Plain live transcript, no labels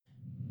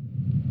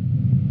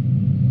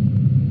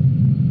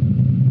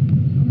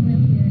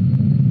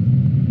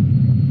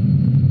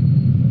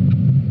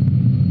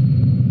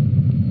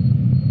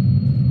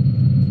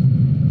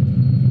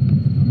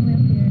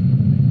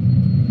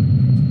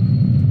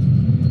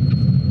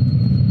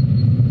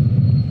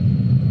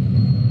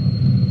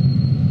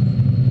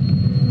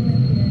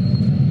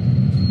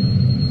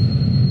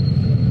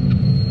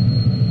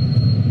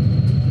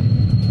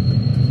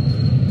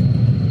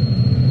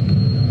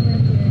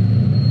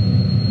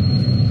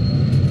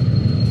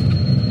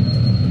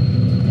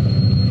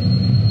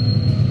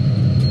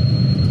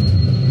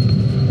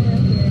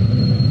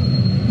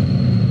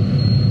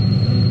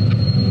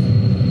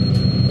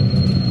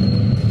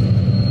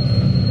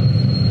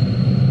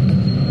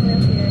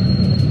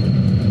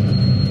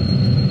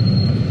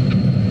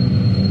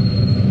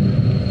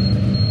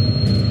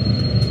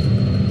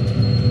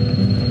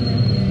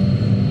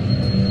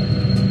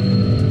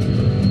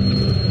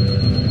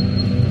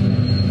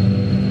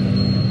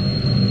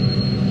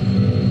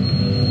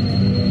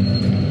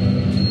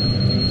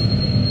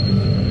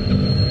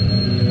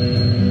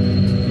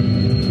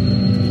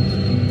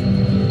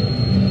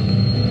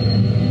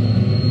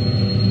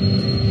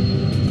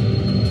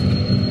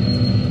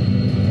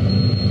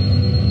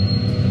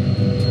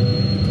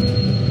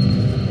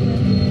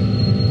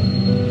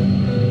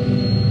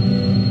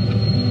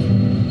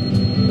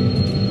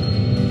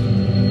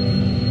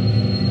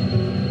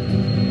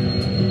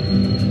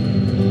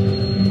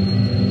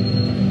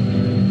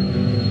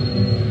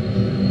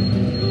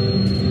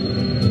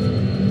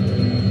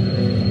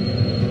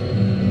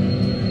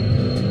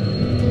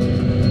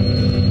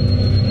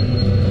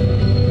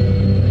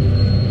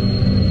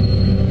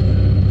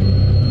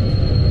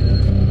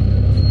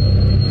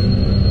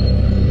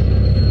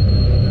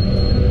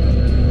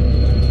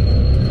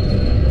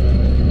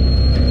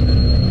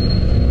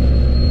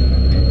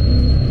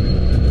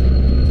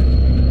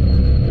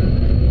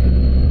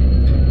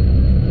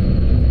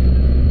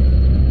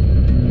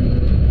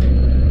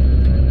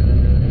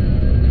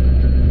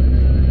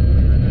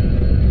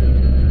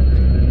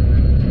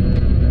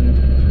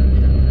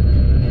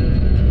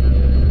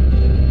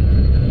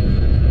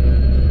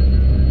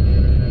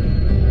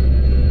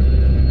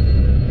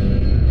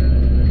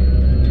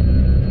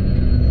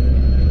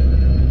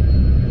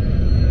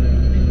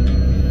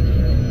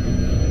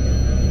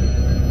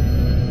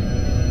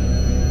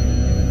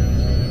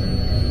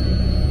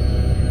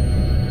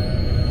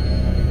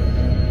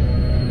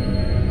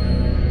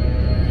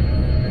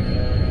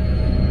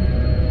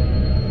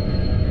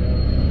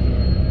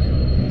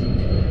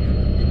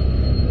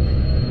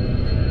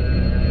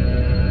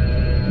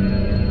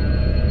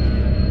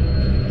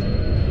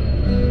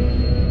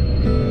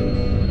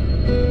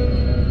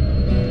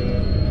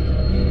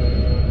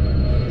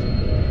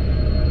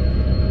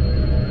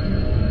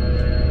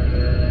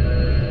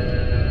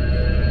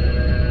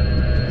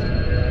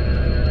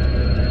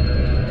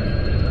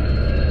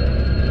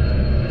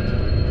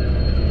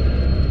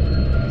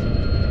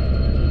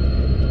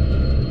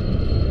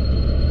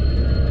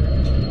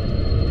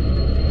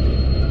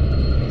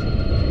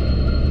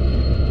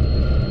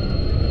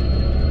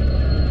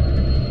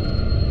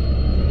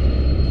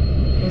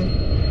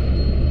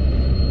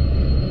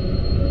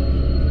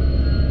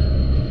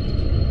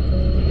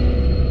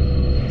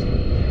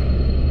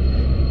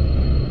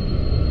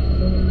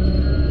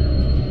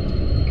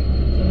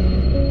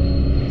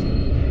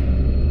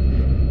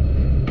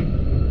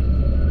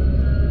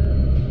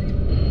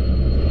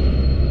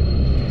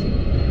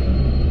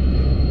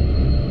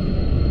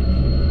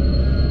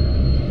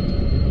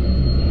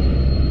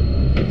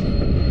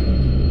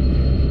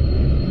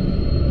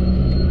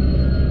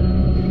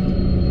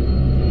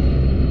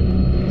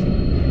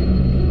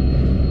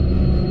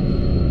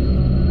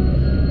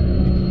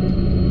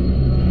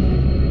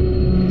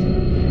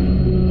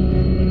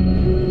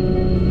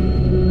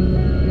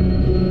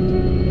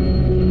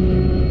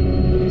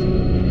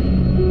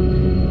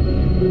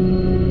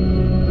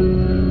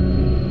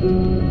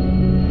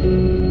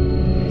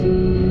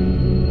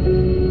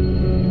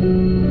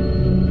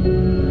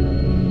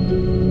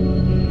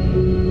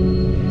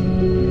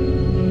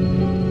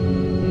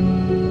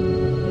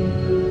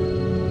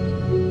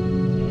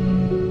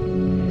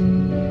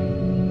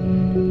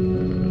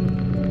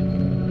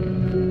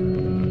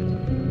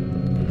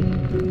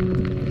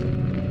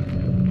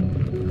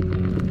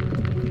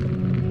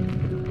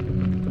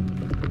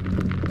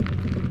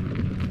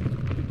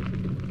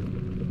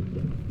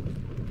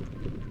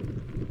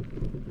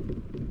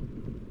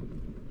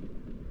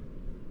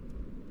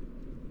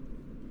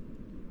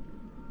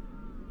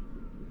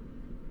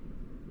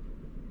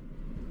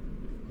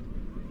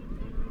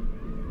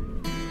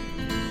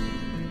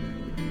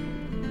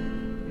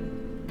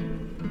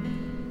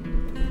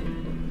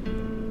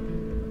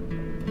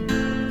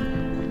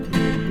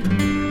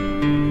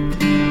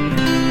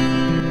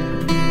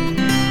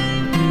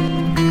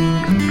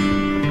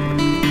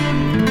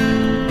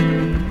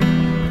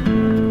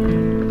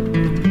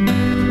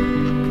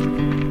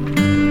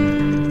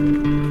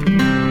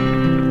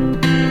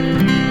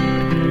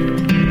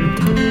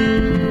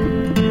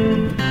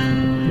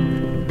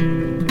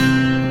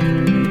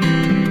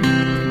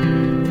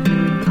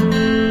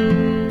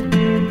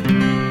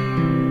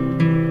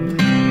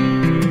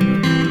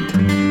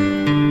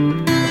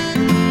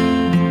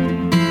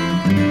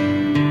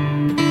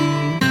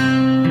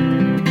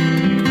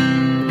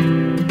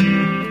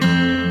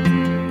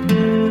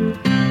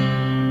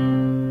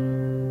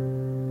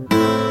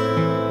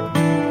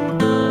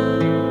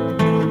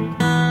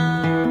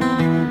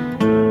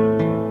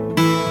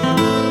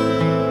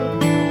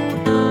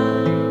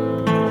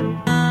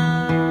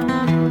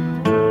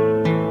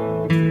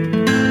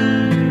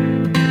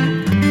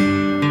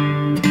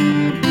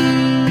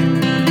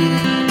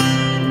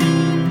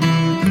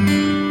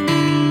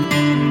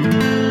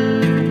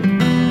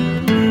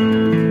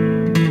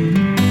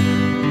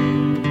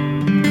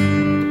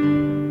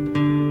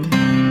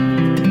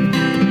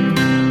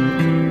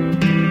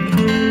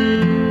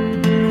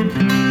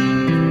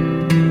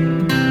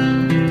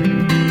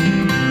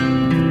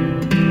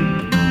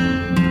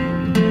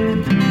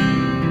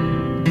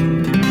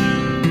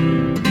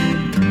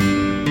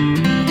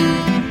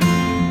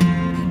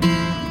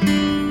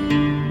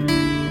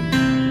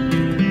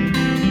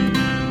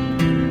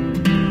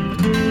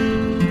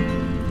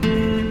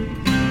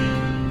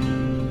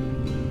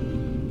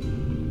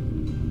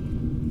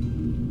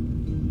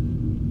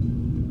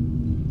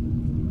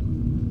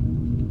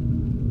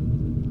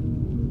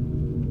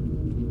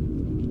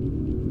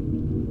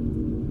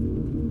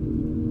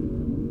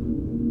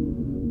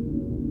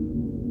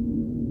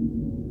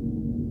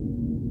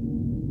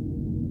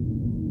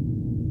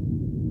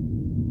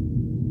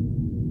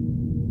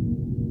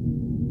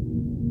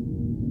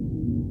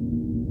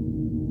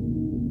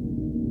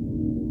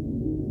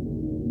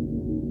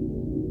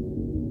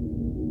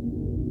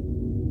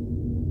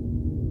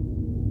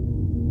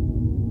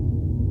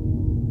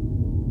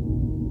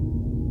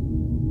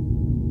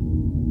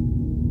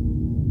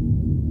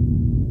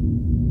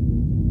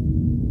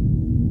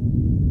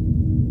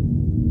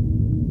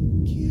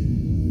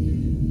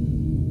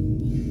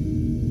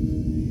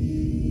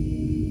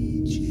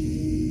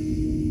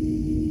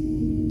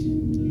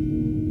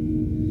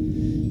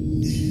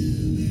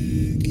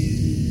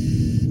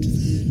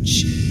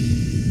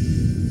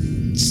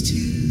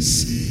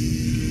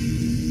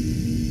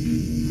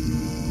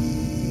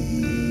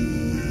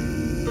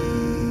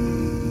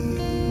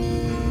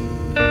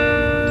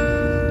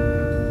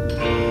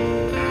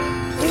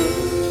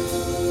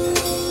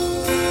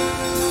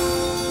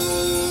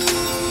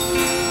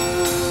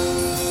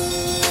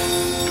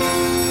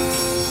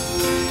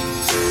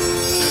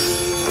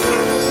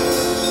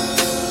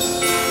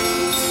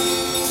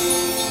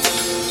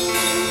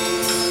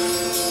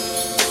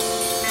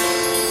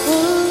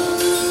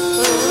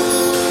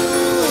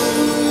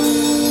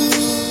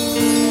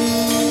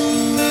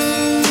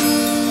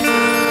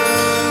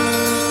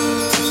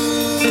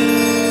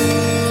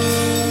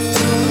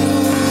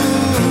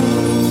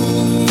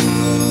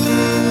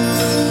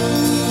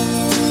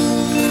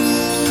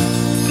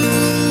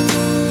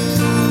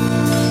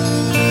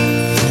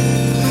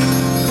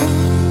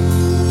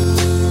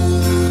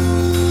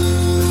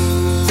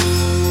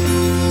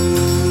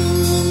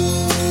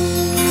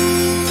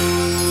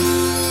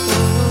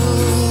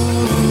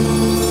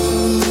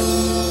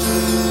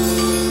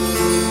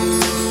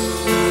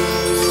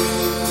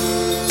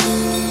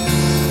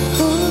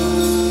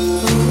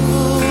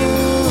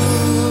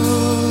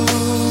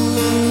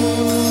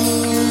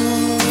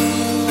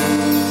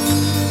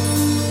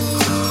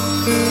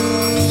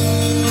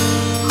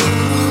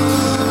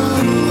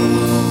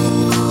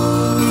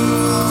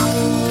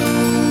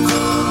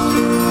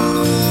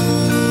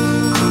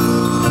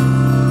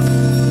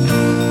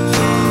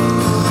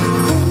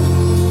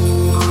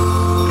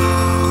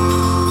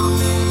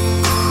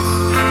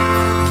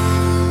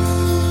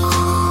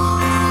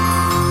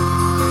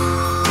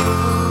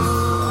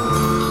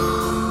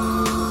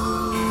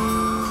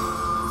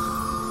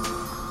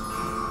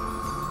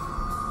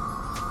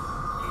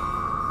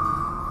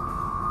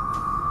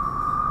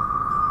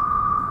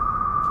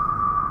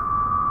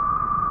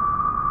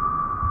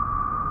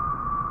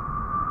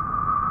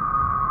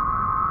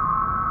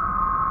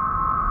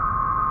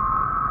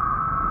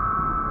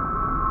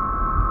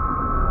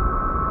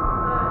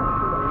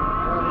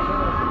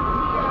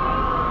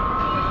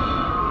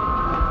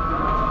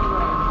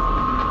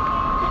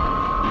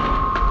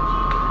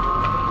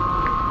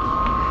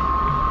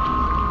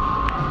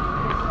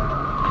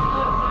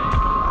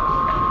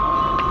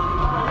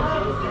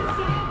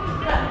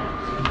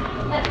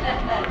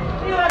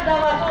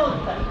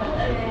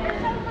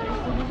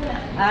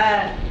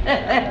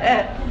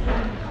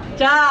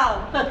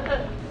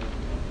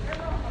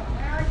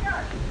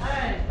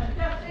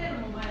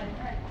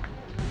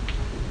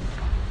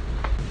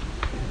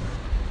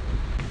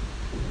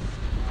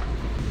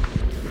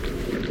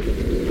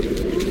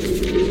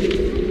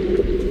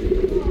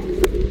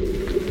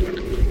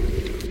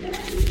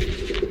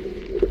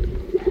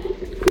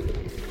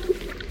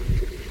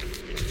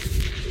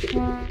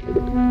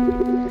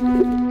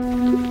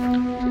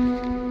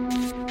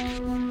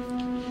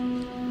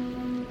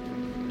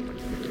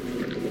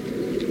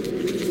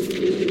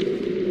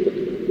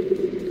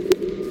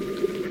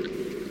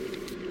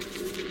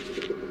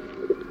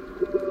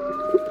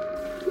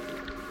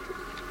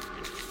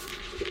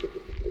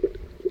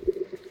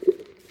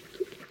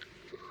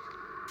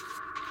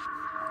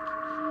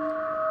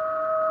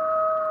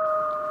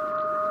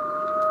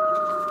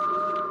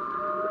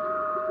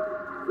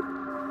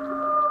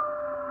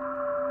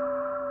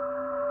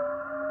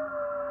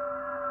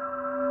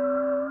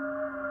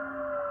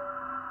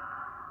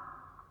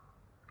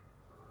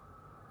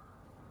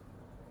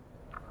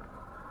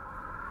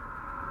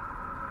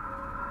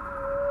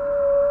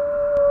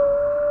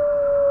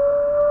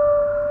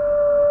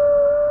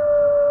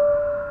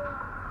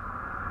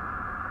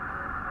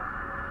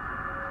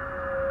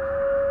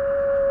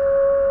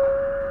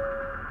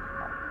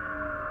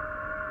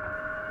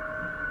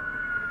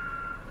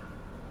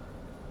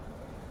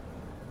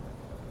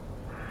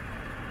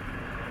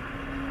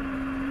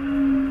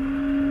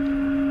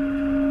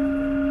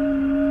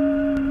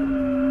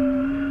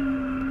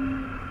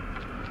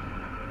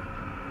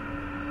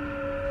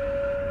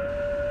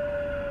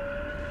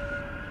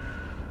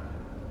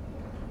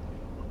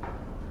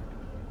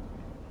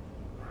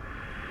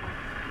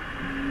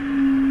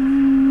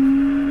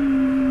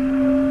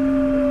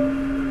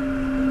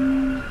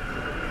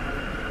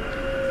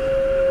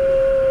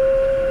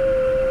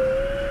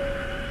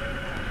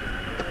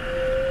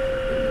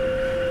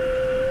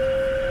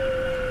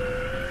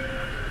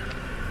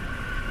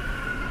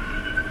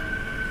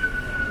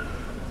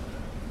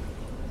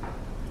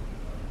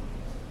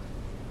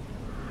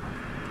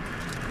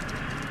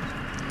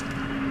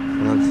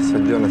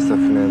stagione sta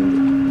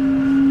finendo.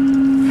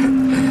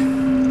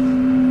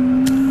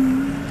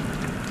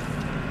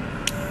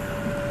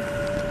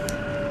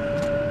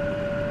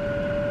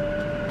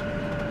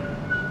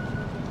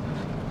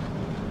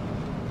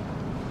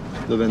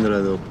 Dove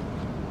andrai dopo?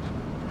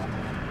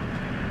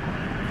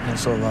 Non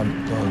so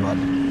dove vado.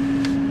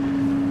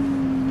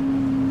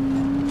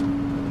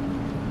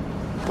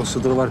 Posso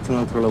trovarti un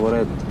altro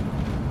lavoretto?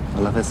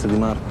 Alla festa di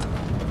Marta?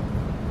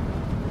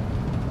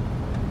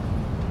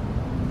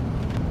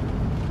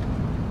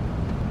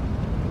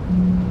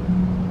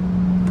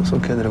 Posso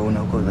chiedere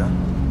una cosa?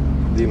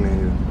 Dimmi.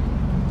 Mi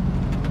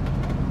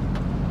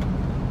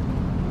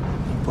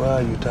puoi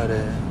aiutare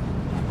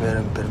a avere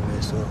un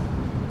permesso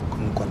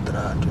con un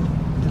contratto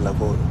di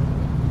lavoro?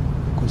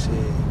 Così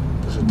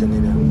posso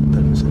ottenere un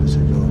permesso di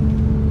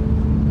soggiorno.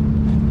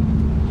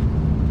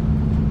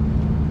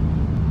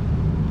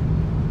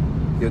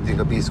 Io ti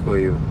capisco,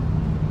 io.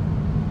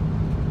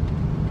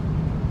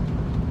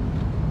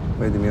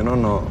 Vedi, mio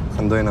nonno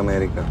andò in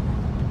America.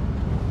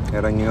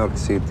 Era a New York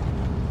City.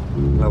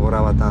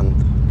 Lavorava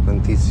tanto,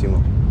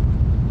 tantissimo.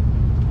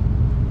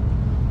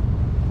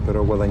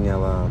 Però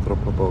guadagnava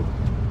troppo poco.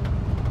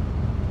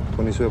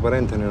 Con i suoi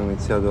parenti hanno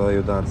iniziato ad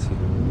aiutarsi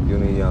gli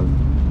uni gli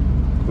altri.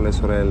 Con le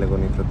sorelle,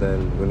 con i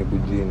fratelli, con i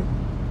cugini.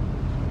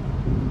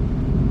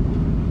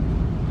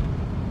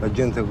 La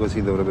gente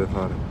così dovrebbe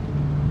fare.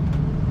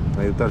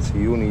 Aiutarsi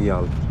gli uni gli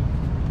altri.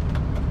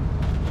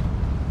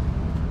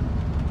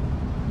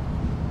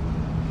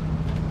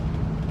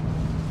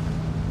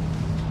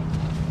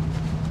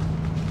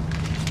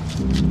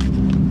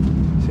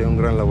 Sei un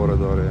gran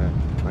lavoratore,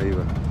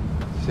 Aiva.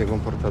 Ti sei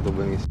comportato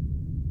benissimo.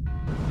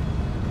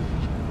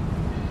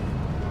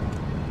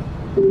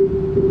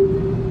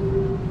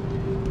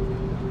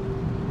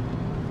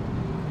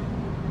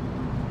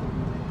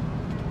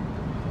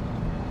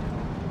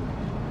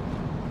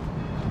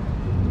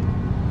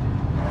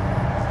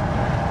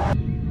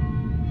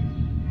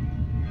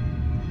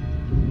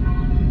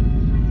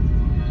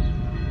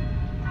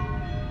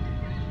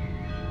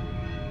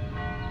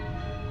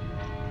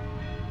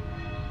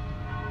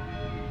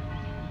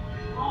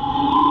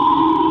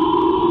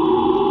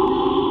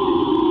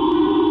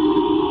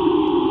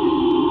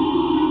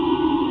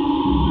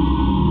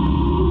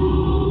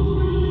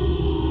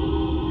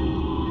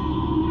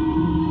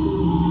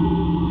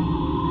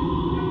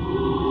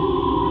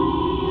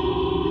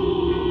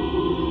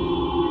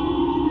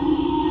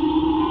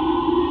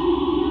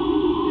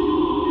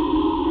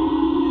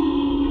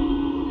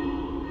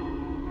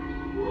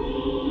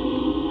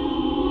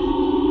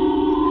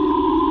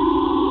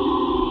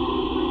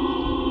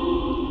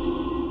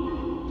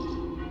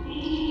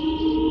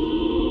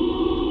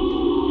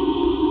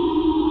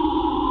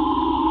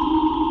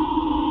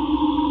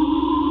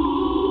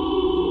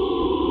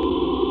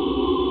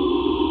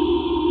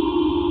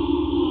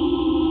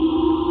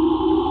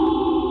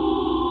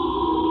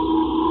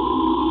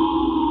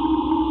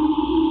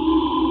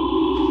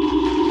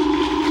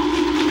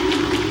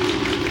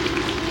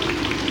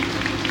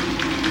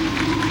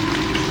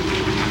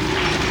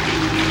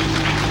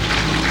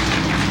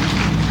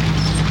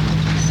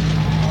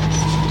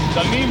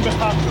 דנים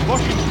בכך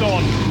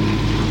בוושינגטון,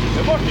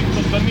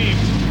 דנים.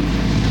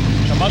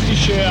 שמעתי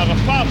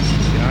שערפאת,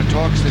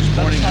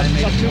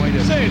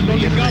 לא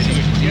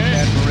לגמרי,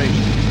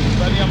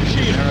 ואני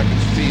אמשיך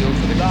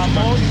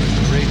לעמוד,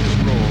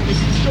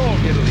 למשול,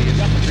 יחד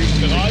עם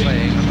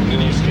חבריי,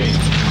 ונראה.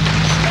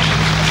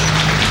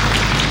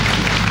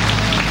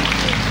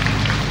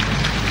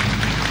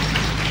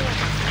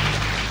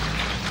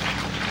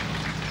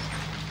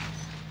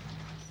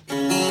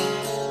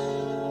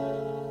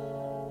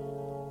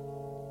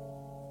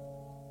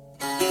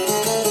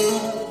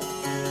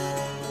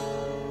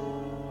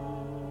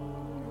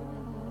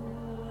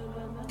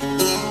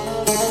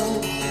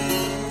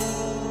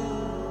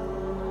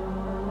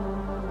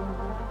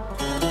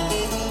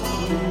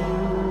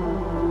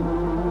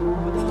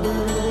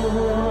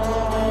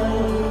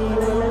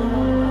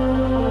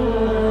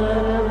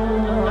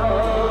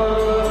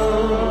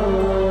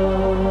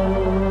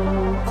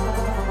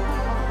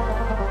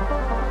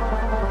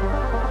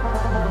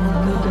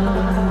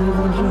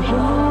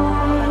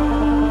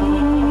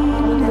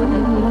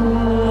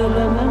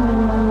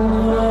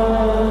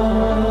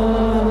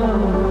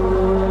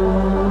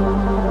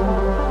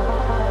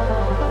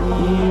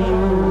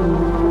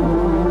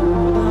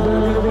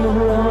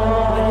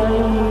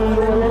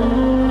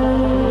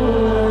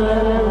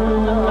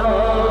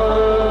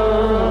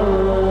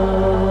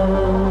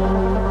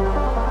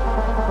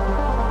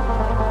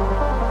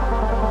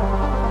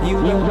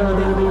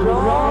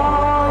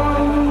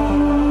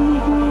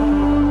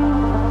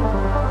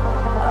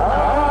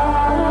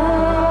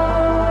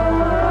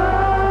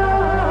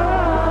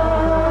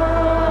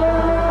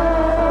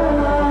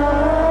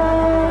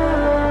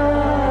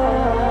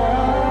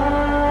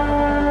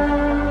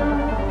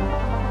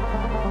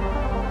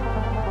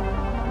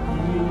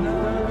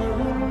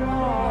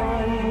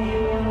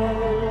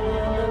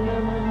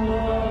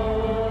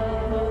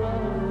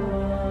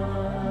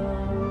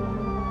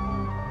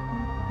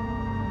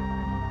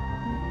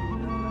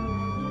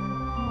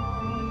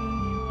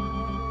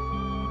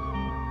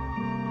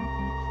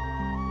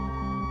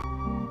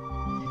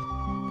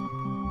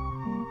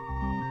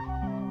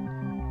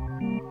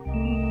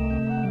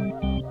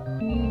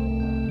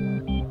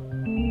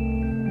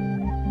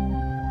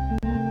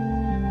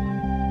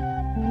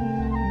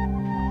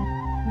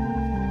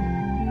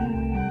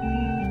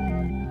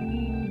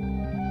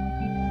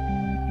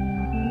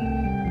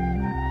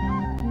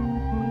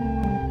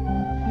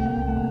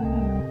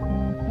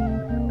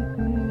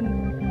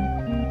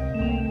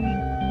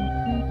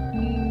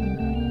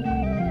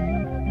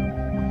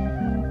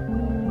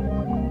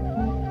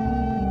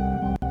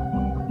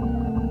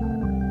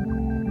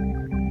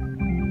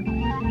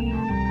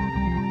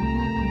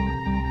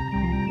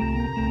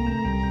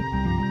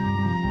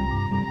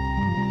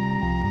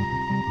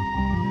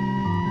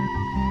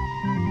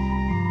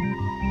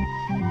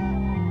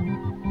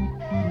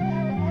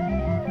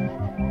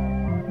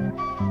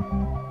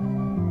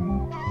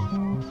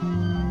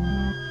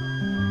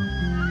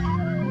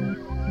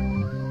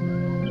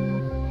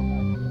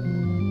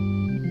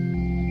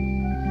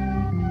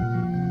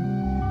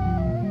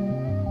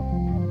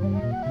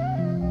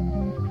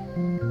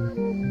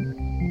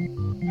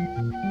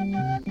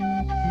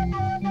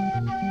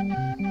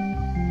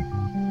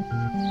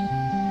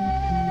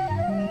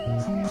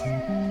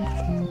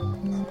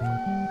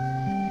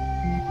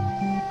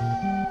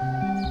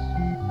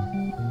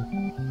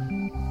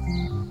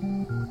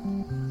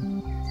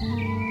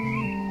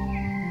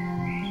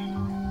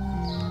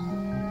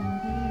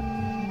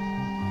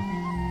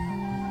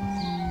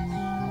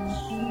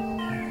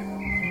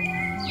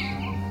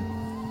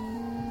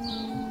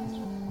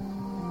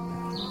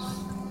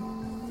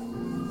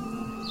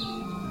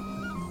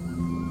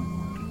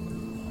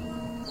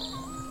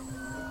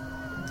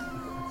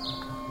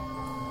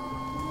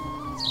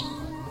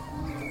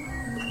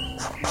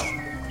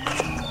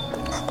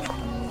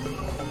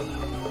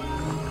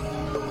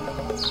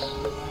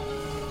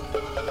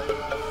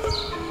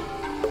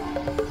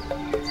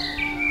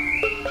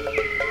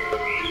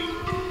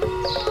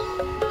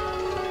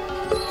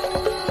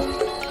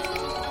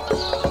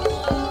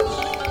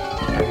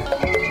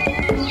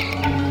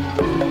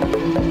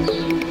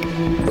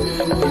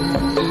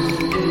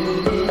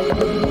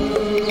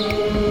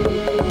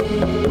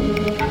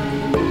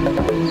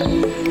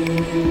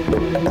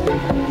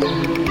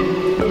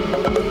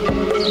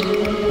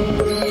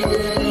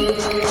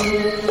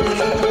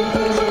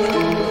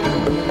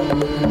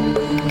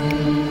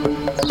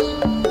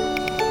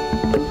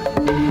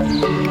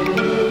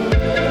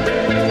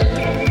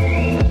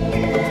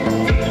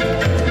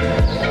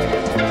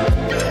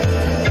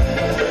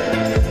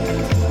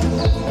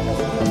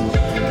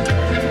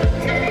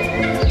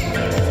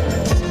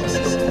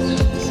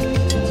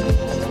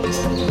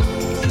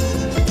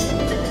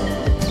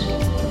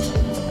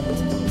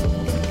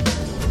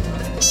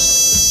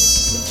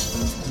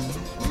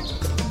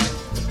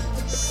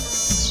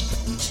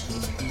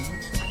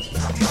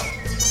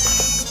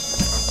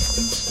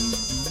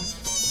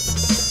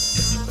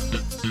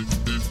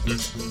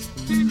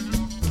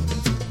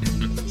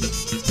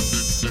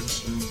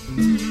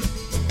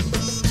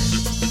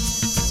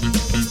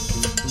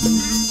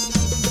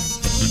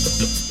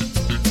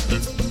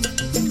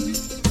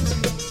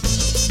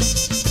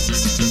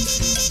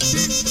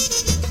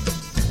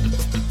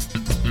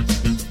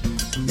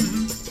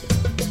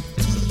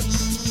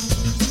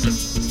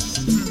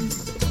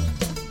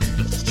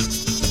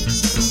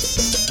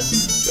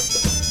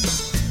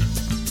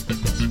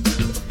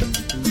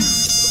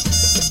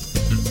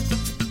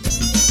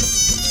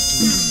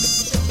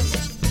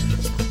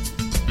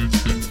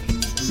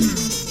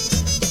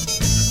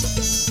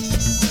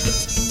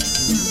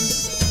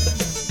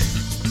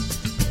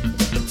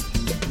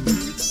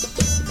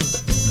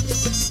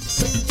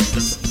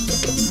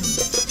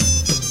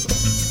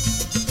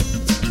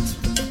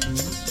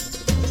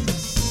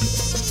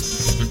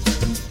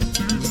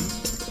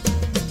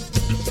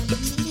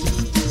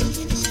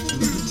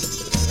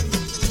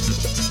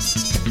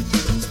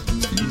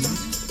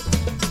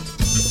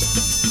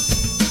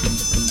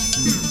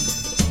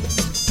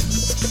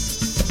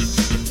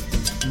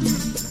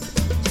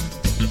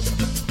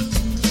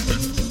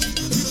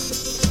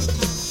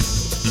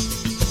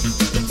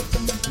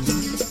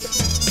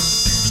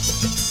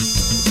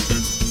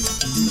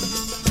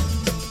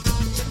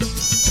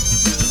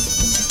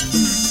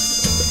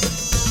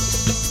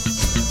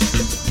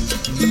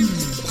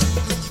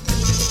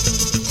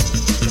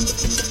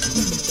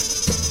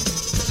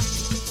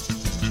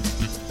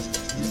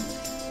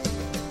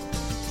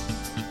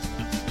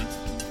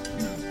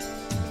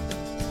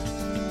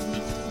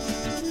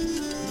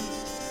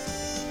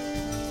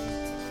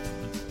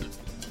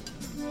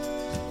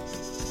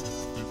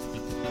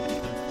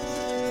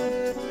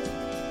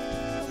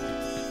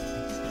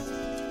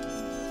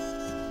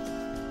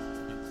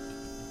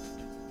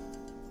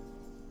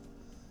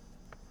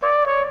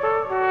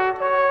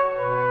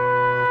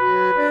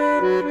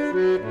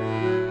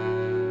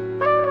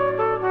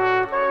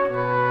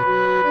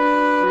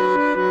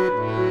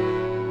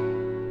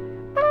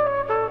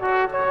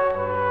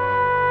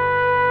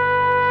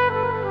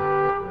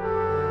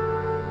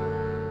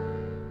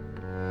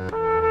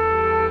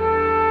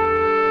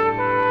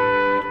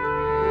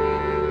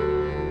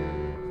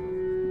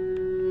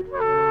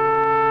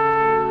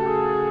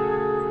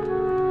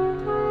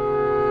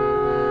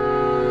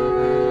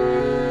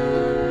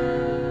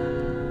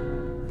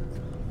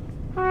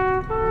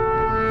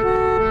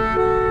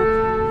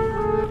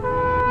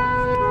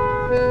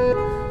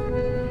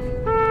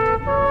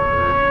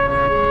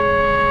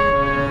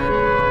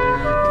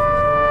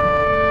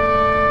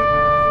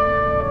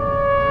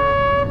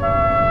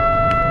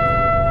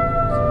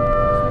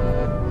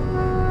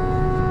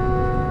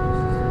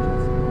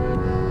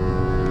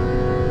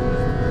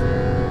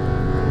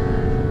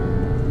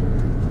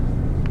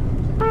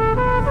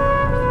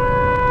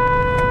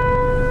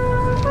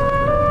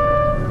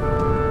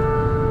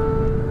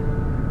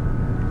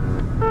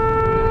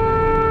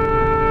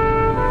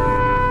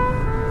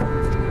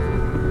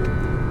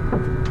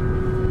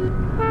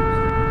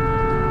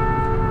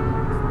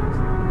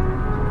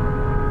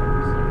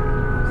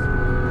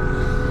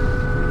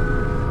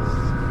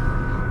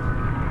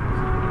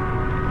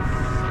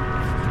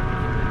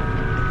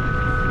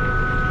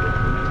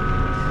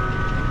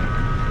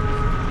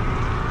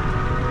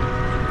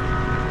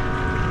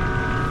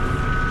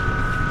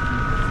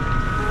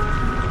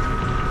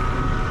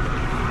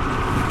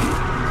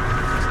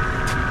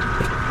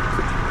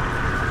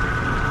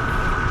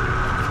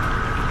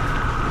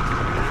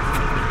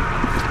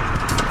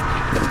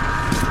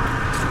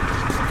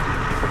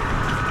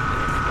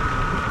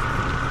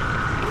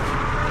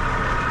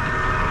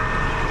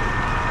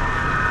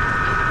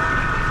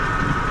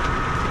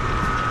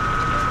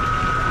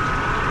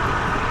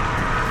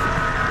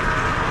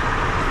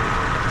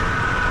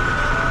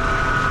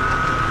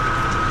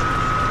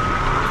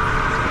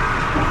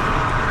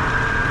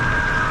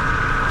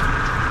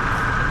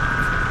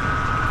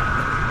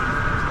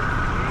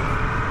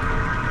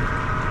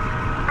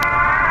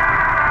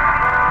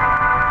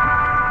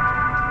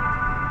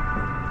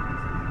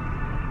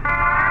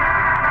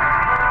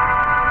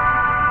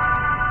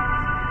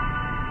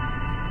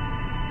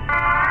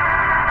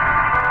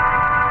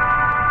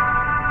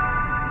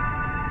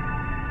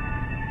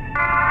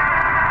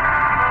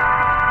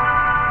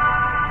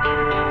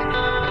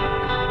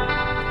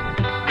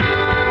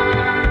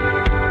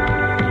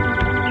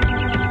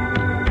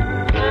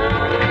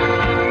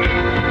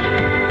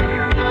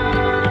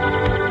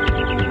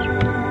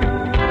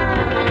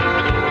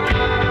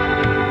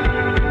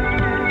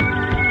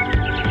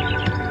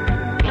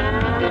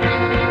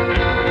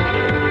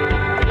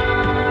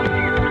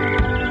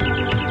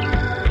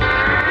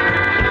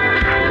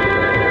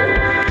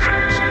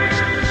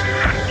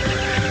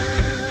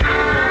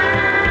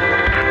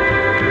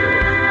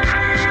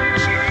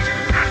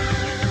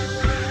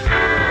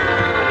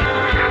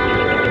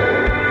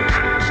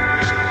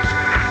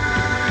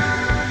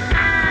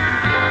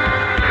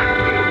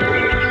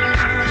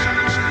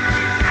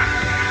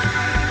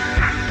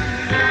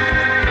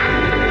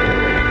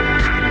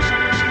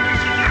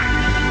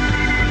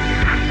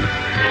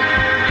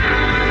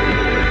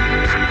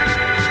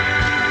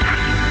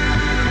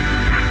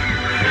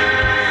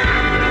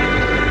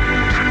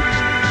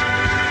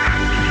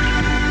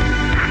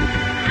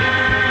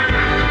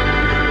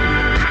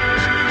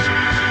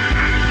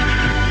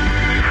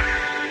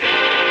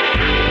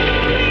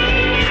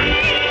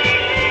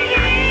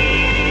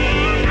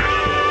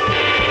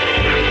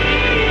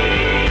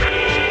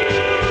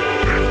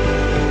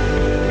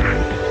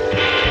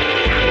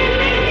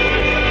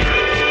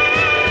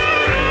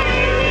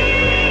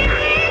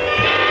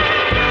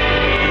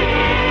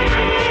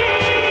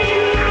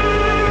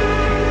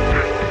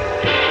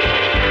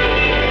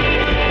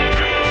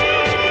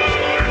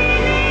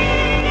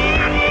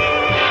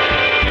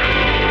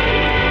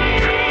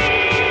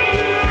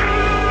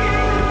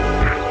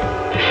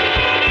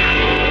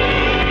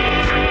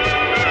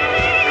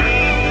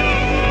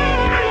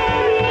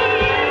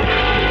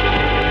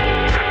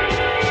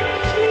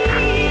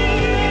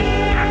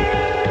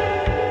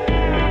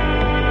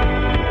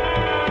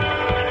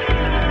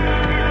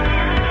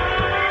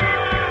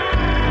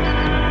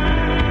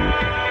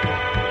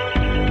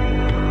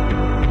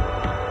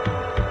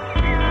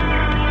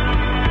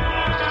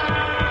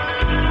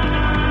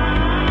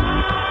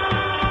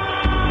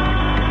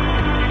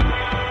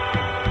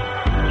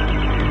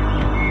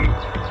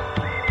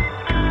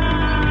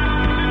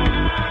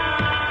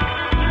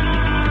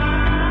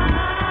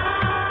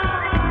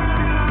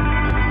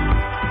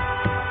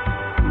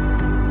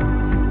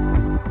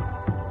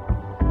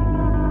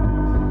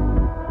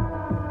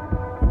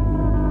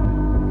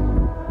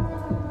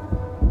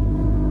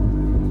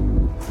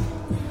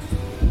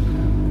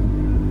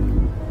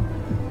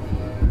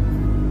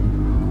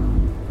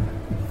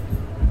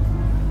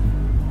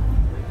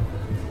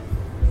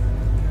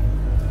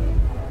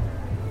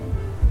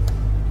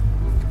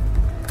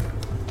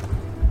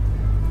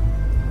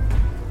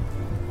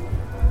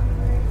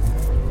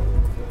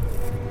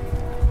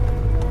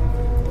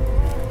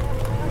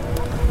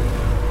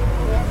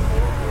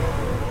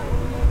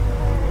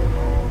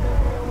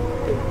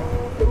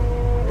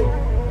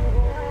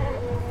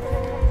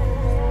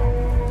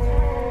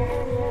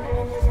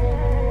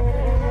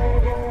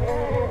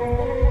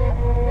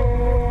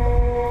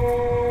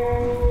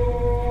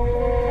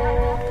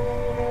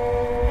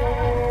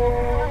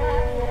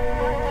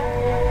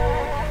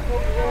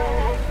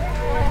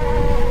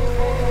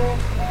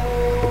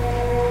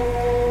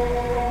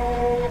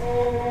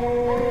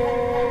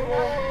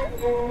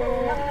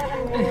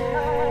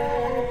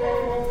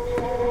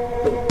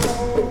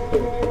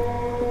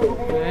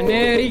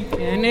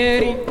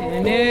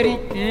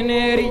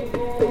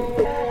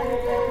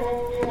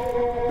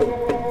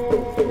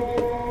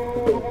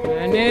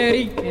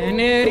 Teneri,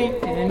 Teneri,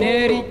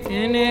 Teneri,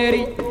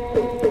 Teneri.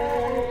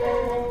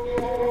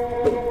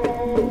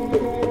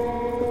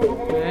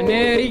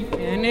 Teneri,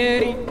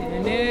 Teneri,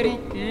 Teneri,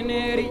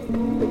 Teneri.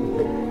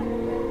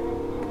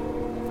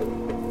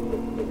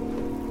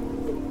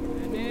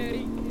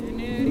 Teneri,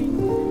 Teneri,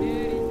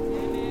 Teneri,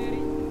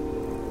 Teneri.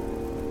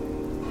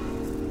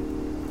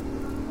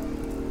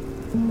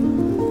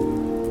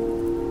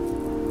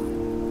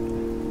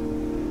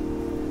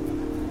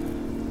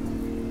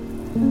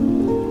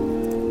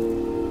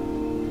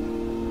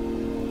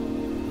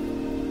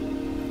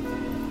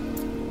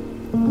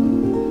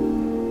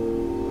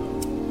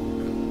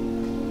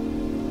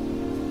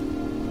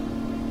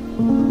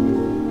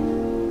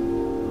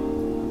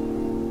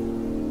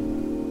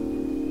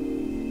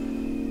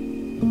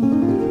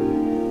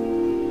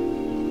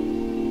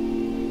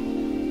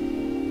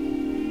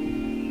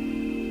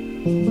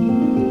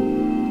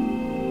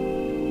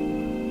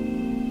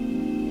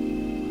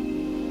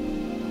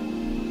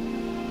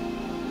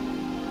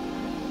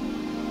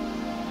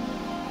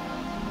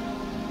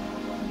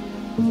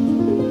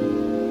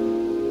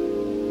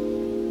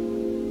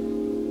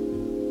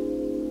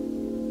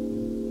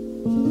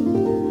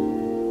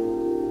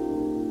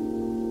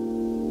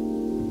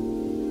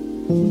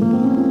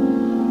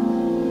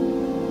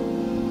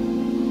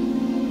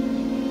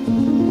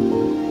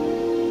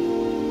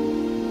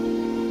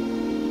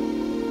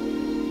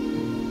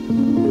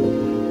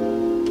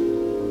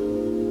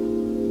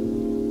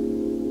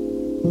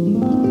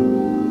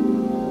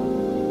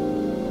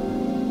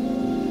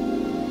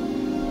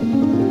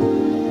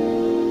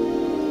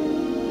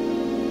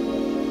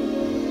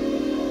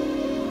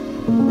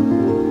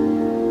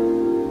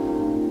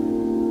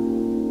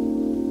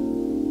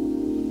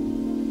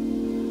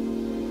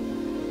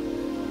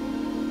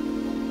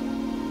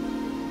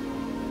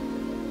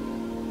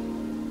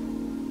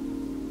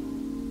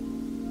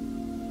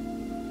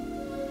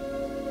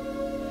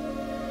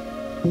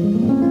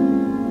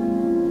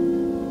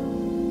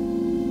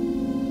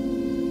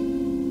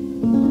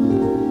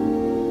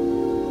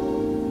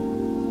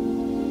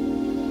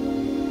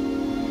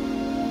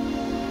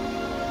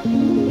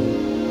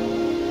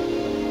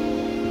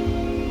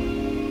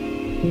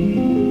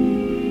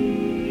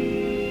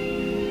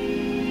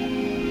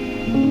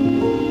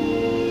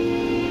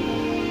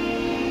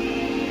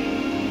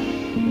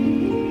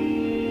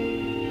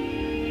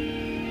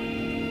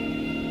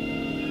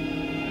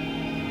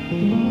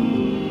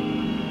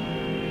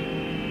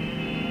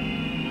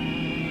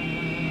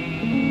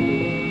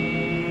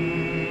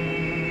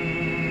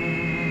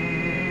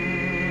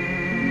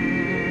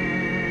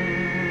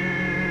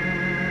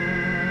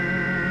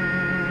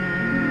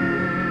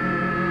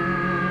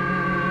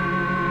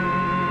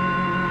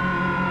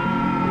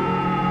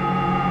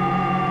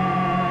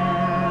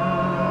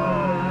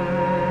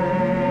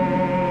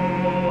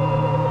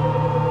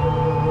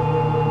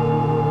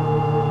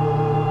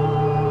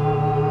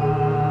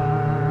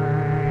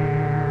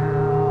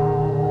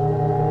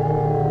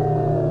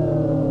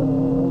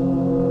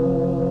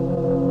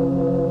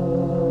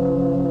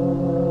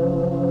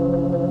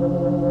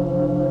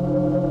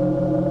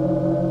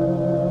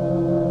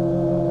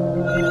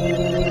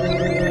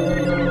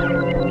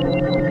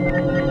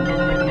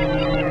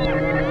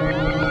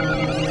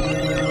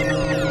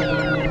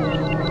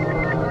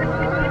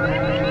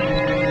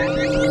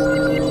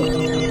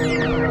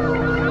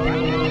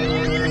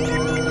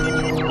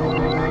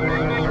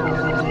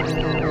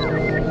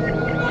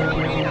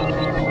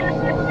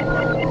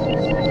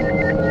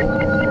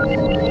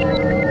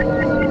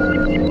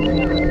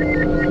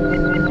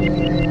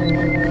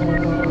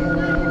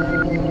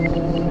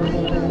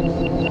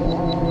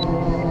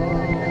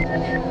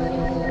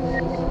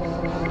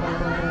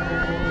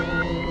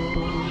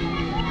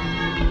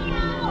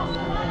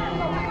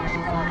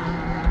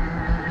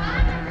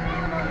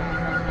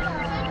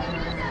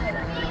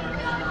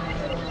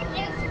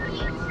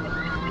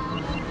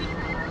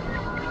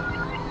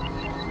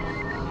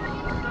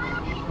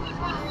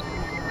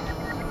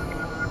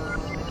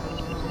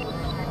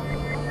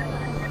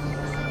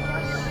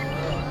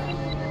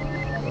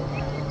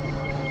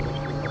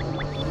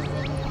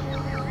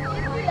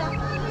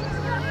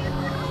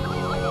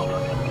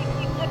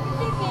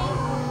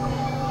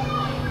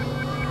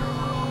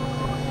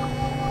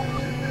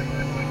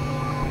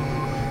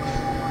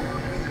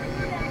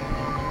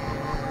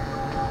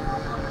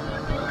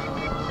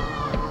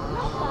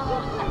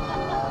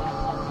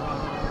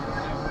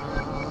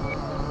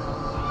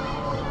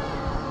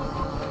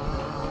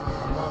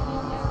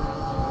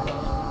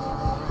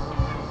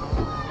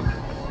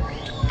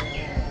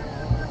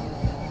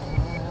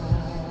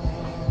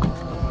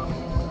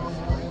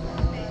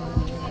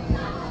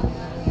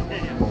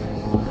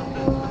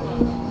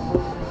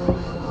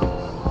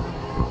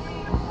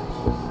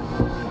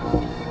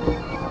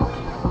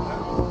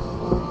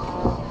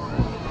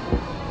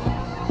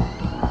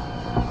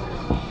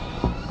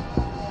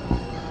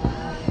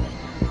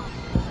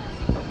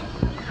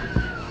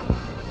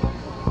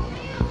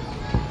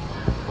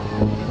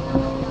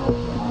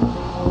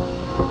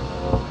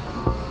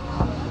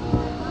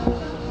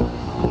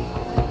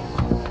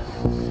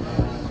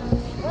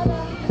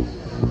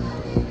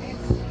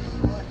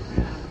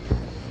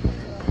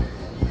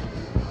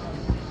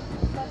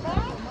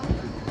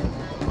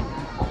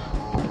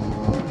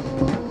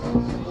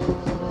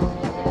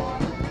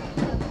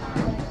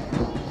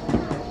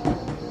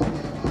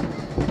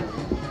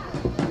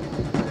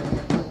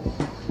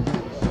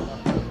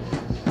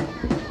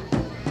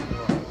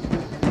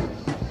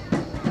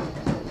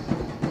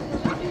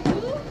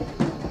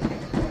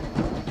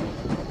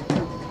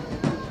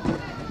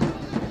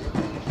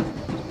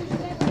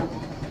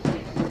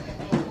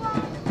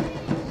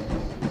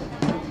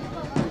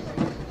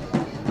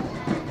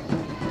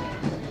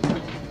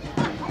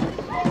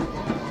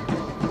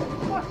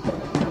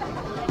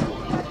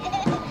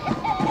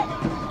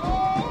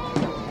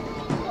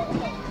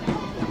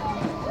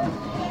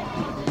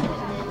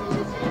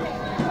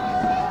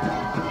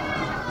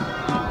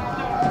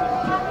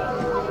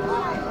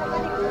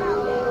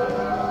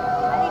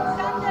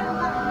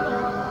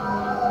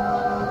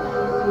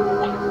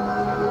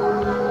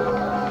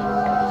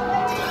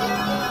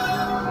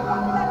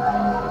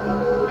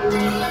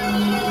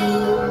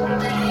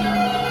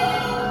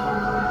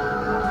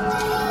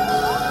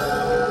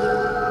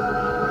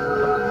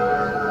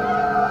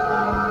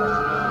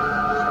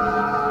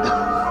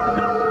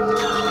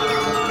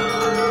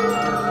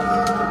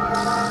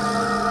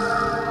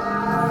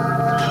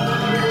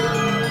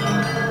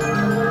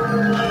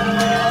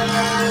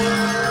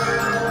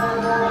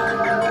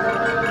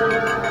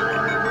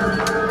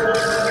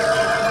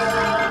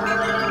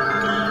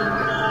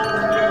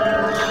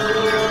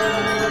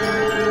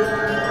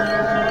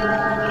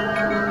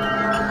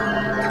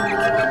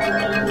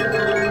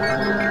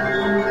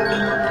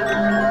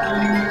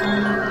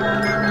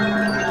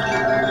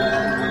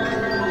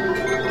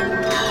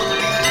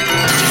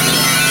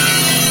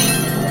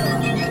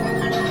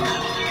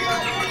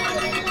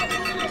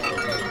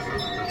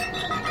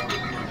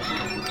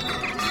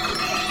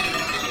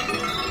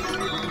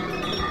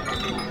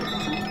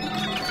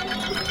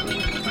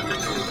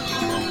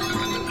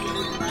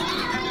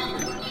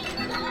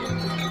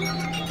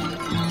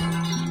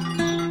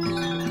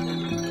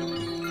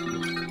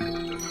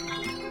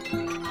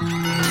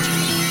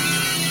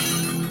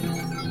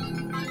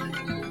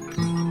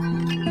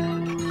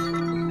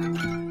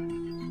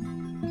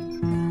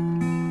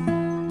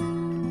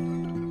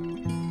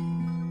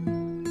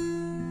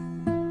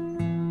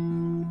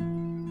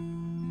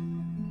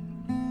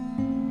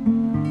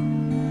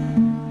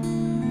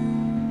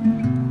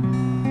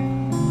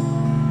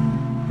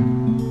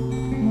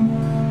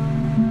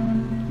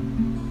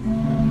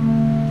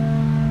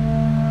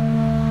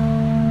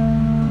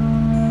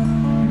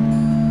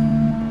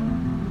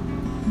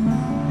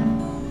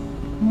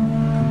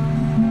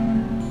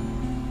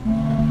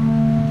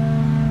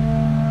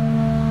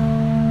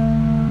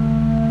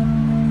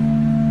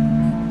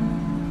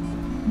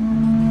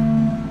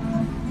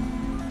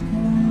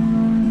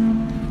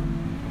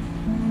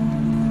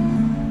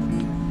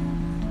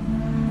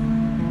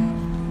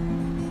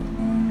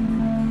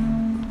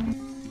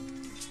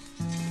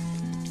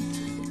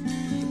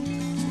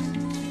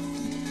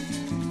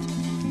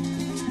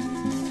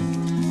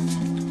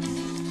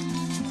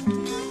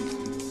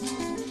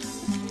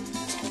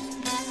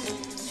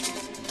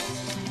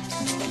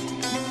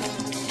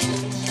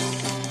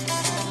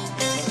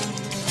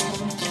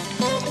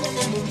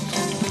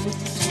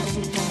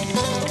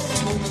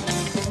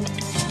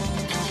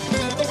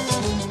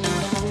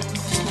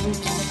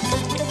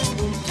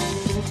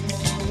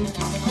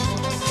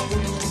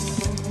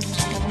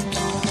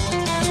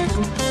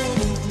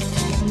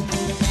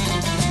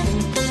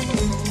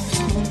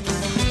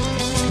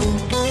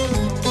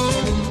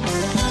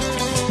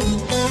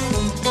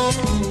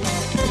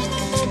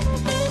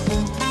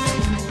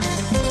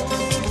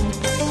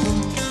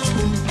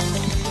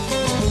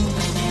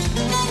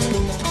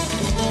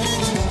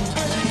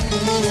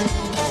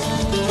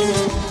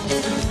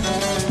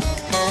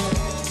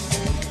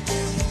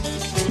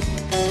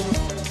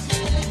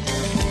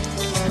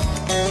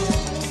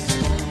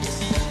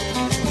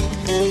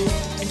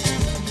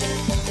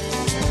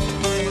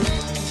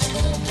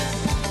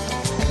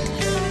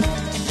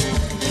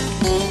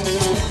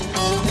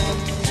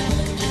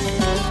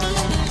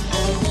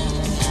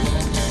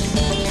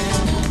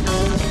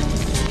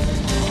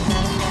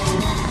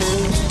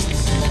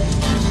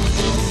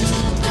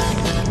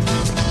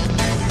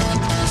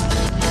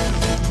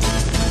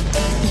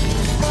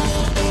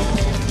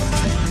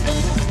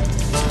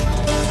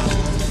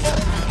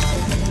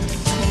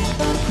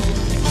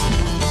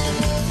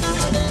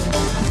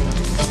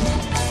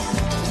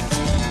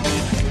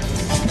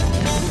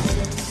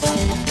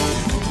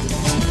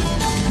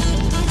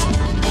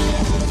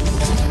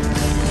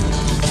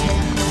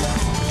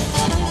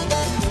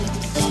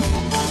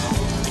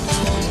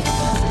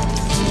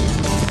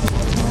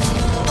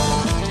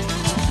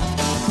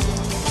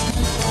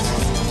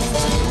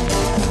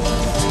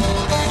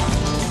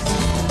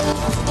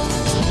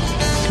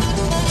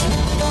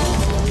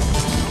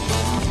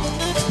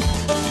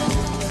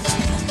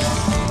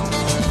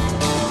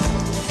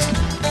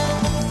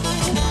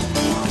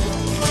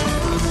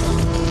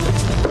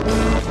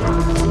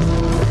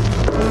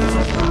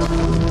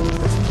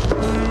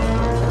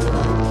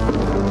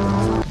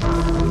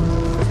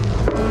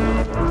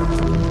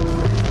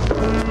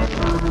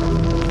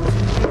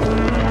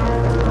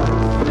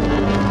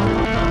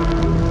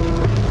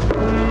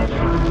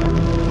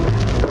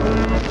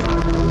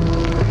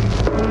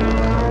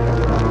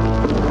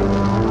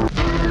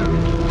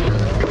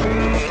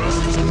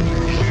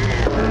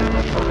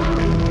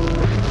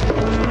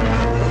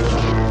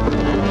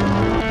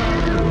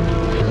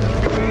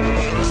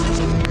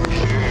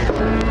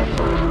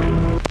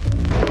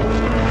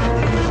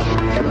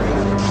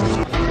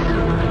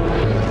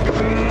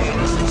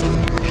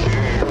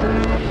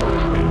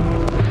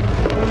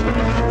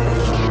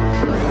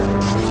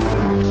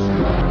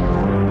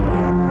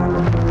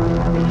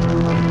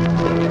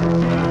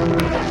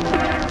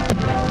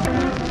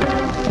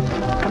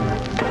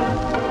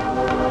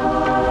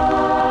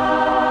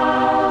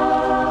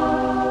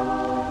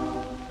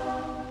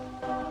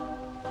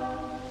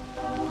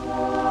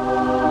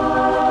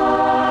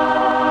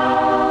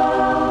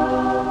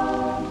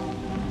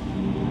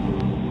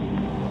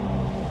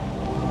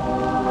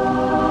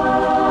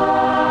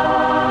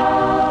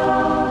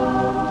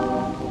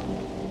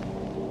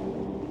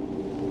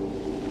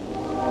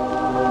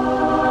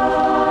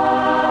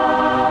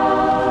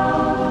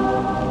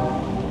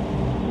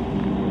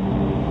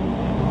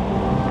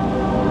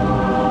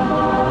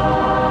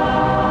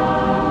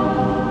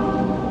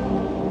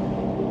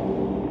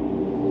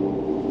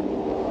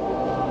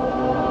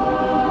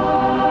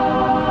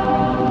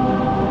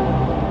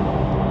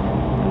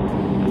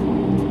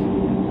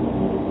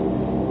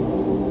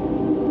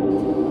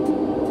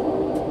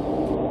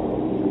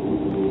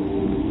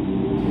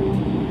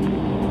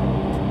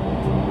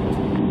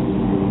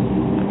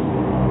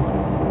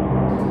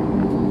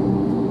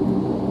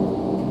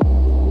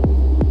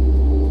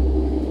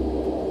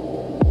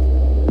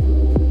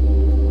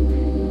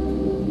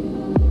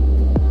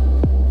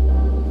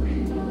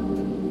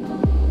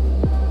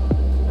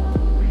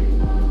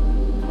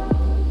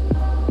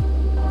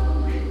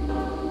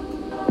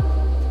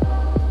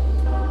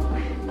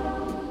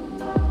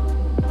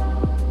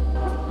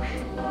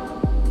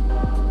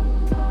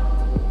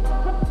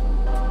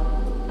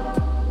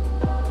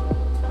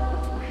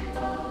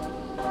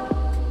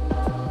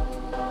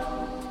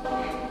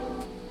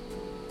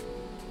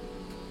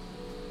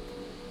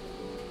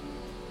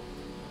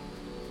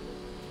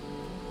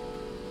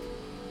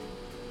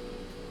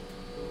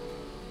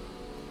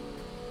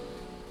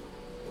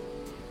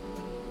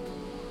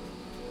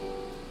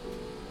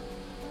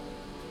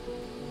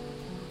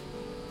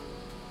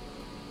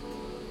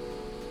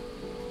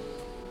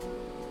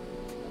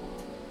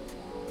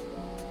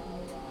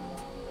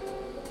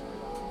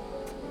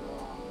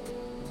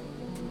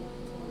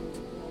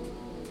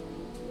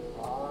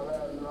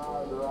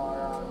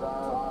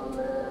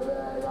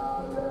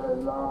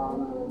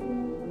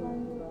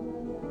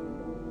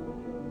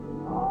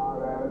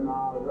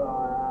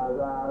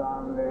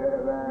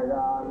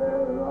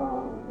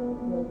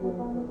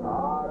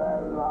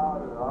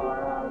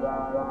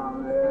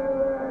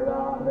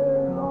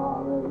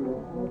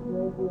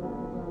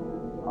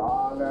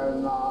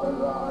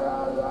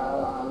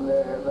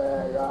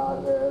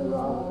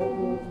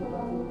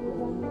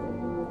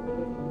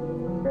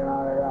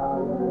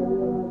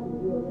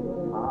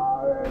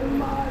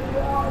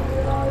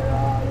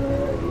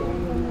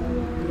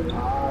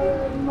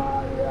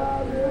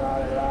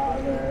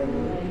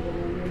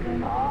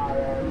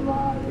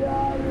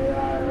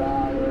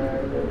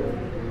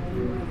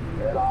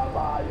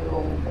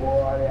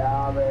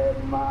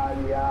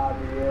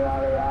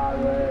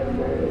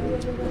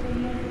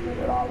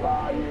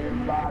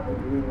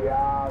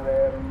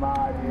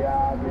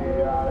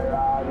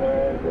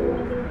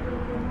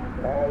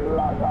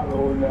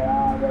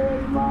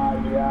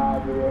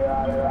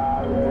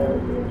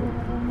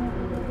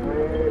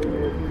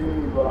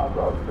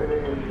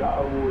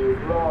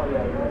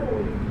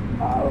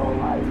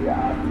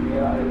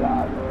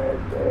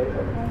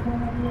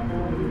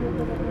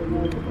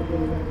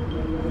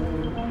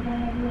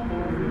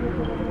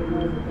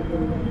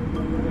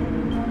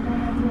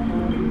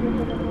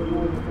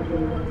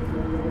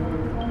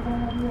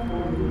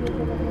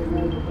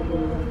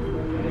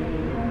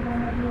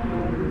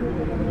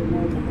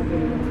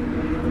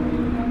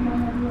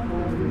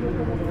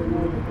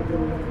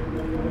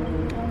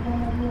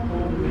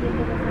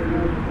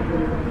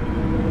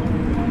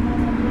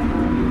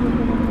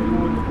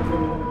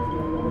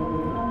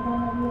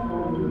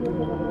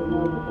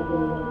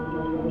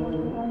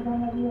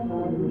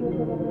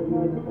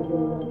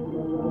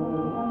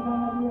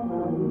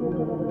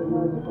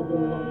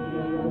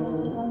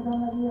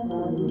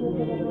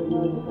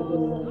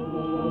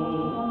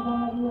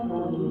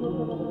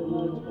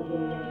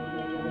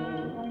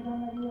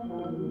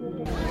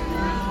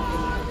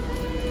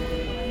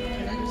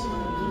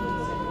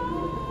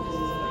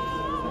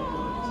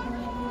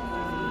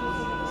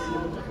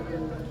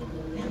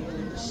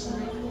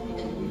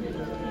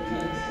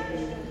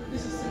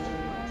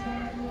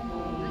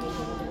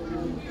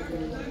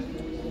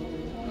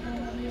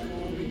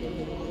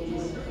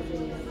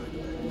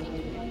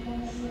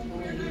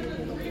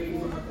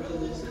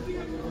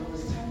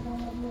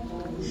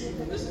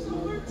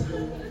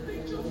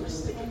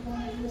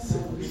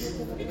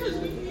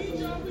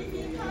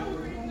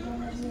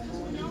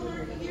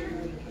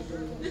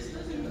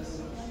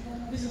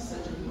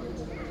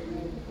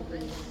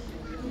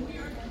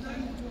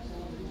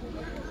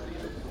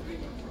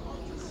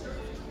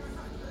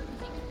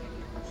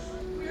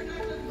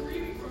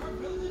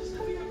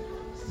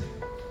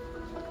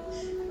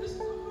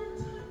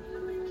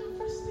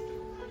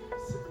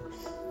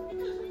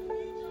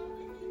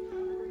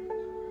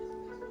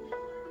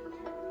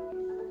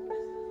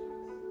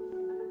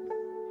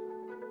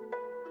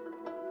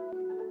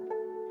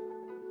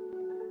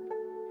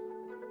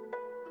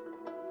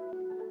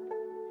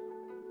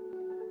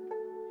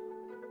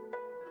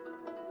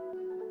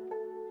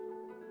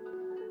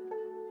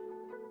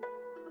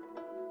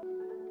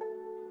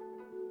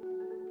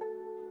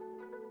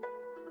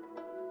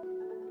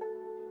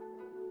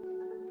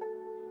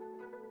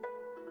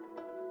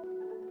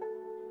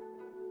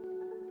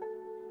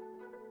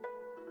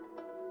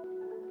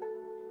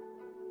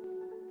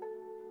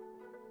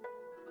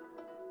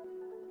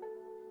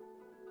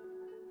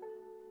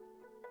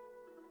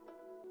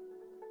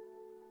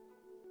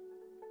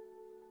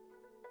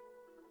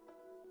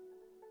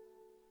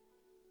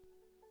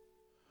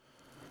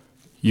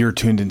 You're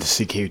tuned into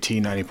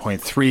CKUT 90.3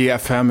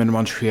 FM in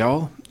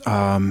Montreal.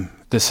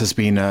 This has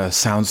been a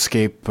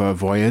soundscape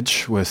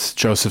voyage with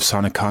Joseph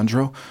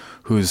Sonacondro,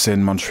 who's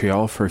in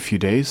Montreal for a few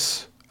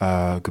days.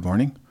 Good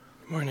morning.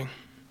 Good morning.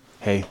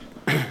 Hey.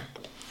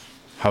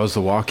 How was the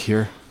walk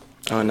here?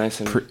 Oh, nice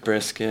and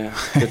brisk, yeah.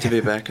 Good to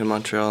be back in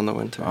Montreal in the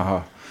winter.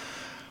 Uh-huh.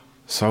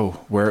 So,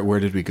 where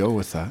did we go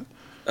with that?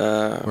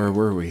 Where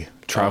were we?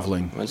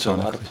 Traveling. Went to a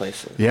lot of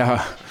places.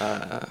 Yeah.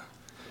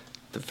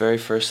 The very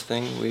first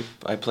thing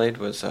I played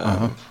was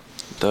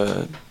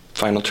the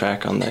final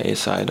track on the A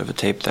side of a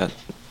tape that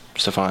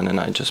Stefan and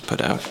I just put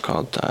out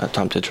called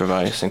Tom de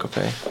Travail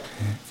Syncope.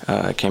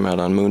 It came out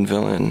on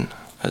Moonville,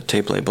 a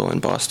tape label in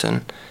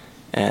Boston,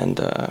 and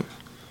I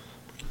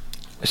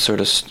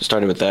sort of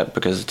started with that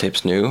because the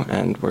tape's new,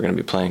 and we're going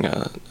to be playing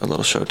a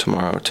little show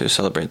tomorrow to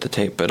celebrate the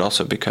tape, but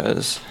also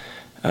because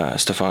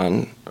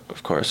Stefan,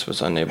 of course,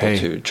 was unable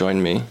to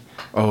join me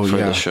for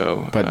the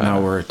show. But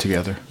now we're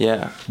together.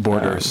 Yeah.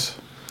 Borders.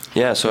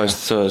 So I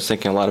was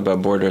thinking a lot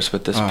about Borders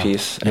with this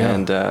piece. Yeah.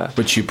 And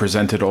which you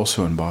presented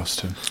also in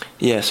Boston.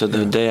 Yeah, so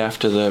the day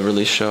after the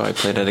release show, I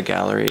played at a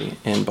gallery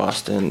in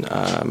Boston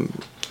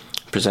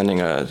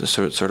presenting a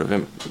sort of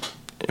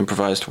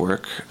improvised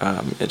work.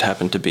 It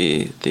happened to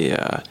be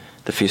the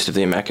Feast of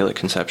the Immaculate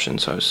Conception,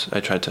 so I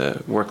tried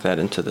to work that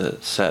into the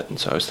set, and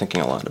so I was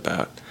thinking a lot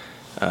about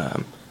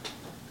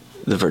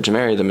the Virgin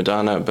Mary, the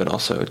Madonna, but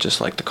also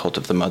just like the cult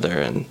of the Mother.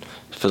 And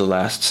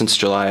since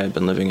July, I've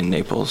been living in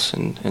Naples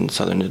in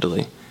southern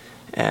Italy,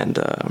 and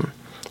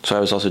so I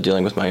was also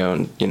dealing with my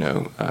own,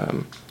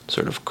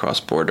 sort of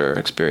cross-border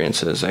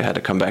experiences. I had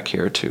to come back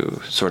here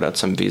to sort out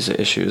some visa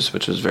issues,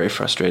 which was very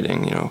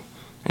frustrating.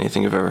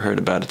 Anything you've ever heard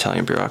about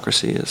Italian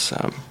bureaucracy is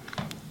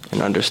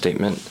an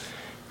understatement.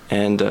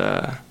 And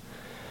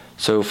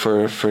so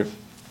for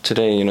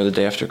today, the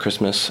day after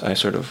Christmas, I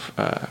sort of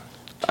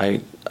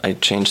I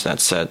changed that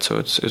set, so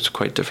it's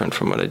quite different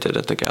from what I did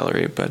at the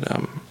gallery, but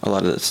a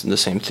lot of the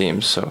same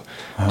themes. So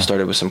I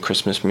started with some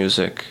Christmas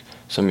music,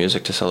 some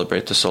music to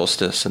celebrate the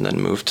solstice, and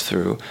then moved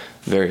through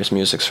various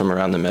musics from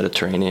around the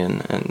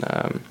Mediterranean,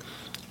 and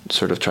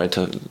sort of tried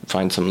to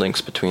find some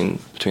links between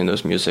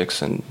those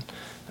musics. And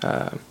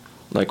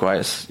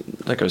likewise,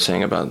 like I was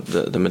saying about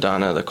the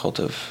Madonna, the cult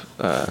of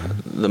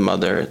the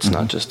Mother, it's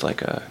not just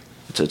like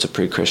it's a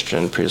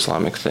pre-Christian,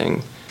 pre-Islamic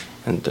thing.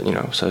 And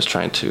so I was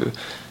trying to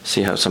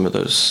see how some of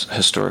those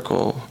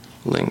historical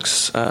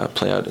links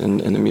play out in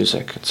the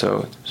music.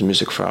 So there's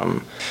music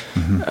from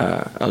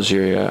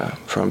Algeria,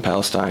 from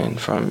Palestine,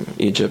 from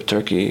Egypt,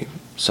 Turkey,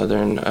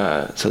 southern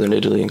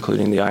Italy,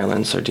 including the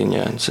islands,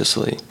 Sardinia and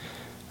Sicily.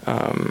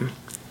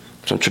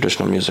 Some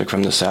traditional music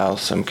from the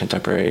south, some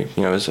contemporary. It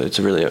was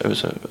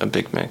a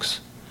big mix.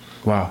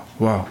 Wow.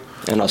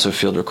 And also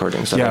field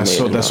recordings that I made.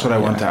 So that's what I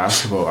want to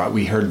ask about.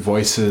 We heard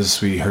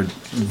voices, we heard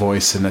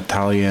voice in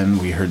Italian,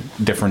 we heard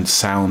different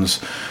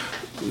sounds,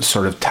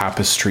 sort of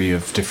tapestry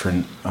of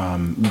different,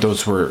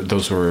 those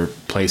were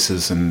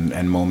places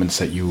and moments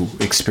that you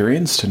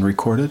experienced and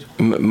recorded?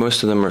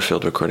 Most of them were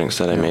field recordings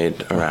that I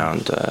made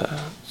around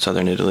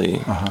southern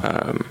Italy.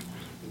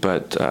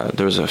 But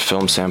there was a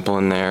film sample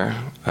in there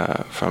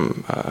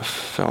from a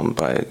film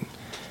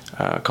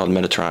called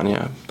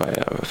Mediterranea by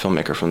a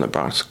filmmaker from the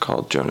Bronx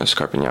called Jonas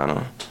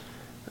Carpignano.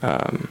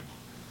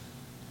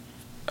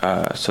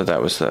 So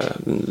that was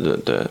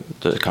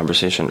the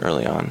conversation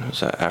early on. It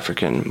was an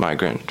African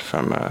migrant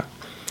from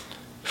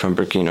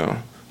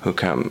Burkina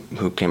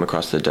who came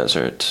across the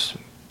desert,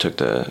 took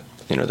the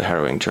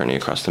harrowing journey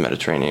across the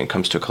Mediterranean,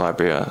 comes to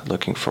Calabria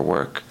looking for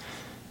work,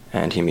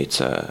 and he meets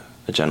a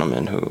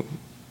gentleman who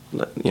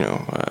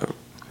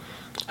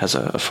has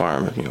a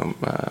farm of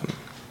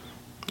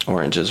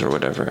oranges or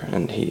whatever,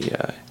 and he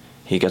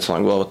gets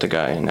along well with the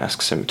guy and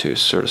asks him to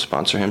sort of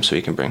sponsor him so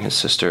he can bring his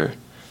sister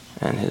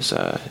and his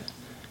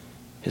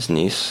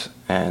niece,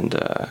 and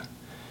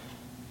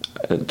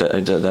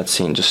that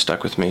scene just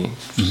stuck with me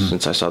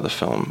since I saw the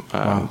film.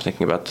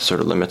 Thinking about the sort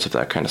of limits of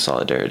that kind of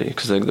solidarity,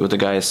 because what the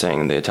guy is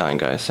saying, the Italian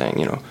guy is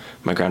saying,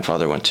 my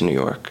grandfather went to New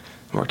York,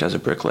 worked as a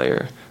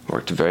bricklayer,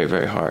 worked very,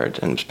 very hard,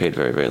 and was paid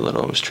very, very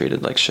little, and was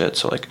treated like shit.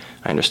 So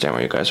I understand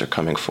where you guys are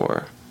coming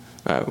for.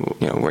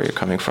 Where you're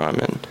coming from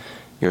and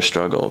your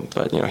struggle,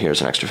 but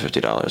here's an extra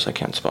 $50. I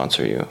can't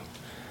sponsor you.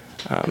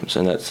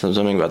 So that's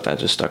something about that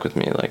just stuck with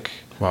me.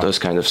 Those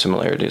kind of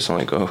similarities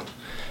only go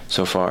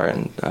so far,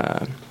 and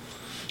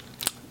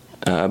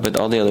but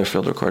all the other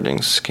field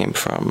recordings came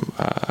from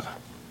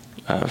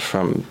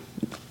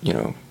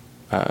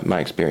my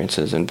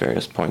experiences in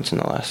various points in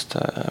the last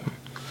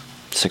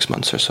 6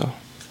 months or so.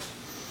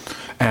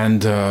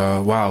 And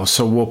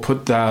so we'll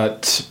put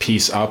that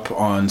piece up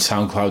on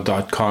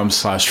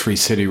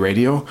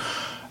soundcloud.com/FreeCityRadio.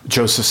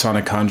 Joseph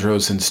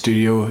Sonicandro's in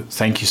studio.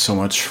 Thank you so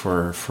much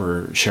for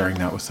sharing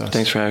that with us.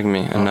 Thanks for having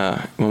me. And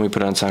when we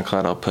put it on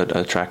SoundCloud, I'll put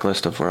a track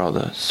list of where all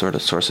the sort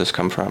of sources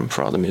come from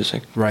for all the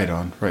music. Right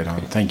on.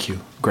 Thank you.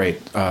 Great.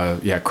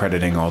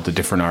 Crediting all the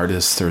different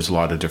artists. There's a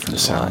lot of different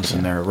sounds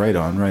in there. Right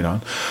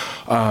on.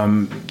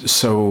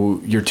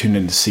 So you're tuned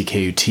into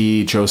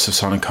CKUT. Joseph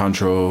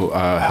Sonicandro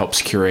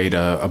helps curate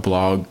a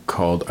blog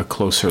called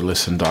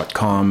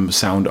acloserlisten.com,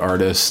 sound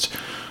artist,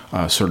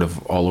 sort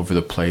of all over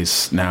the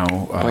place now.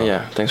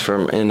 Thanks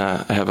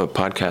I have a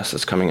podcast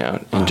that's coming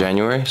out in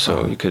January,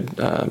 so you could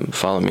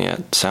follow me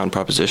at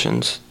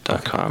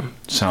soundpropositions.com.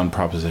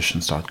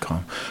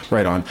 Soundpropositions.com.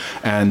 Right on.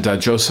 And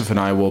Joseph and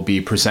I will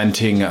be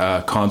presenting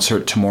a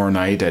concert tomorrow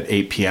night at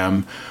 8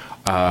 p.m.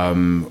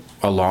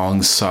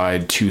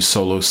 Alongside two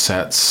solo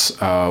sets,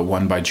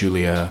 one by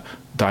Julia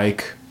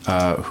Dyke,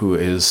 who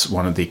is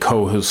one of the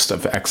co-hosts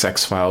of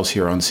XX Files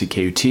here on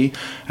CKUT,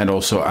 and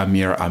also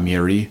Amir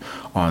Amiri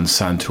on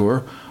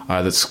Santur.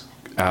 That's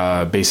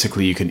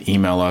basically, you can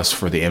email us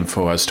for the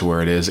info as to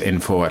where it is,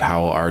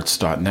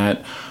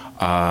 info@howlarts.net.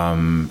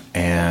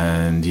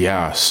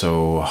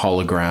 So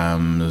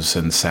Holograms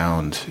and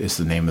Sound is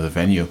the name of the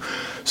venue.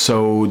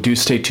 So do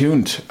stay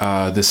tuned.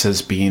 This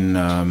has been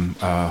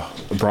a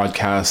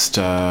broadcast,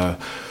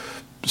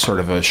 sort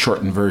of a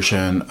shortened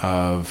version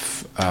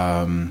of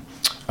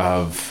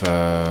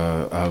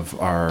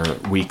our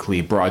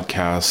weekly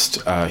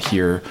broadcast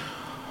here.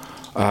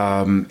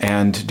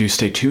 And do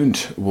stay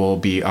tuned. We'll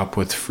be up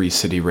with Free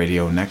City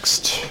Radio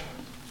next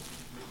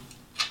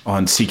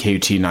on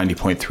CKUT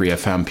 90.3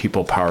 FM,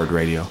 People Powered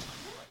Radio.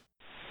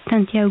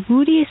 Tanti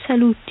auguri e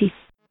saluti.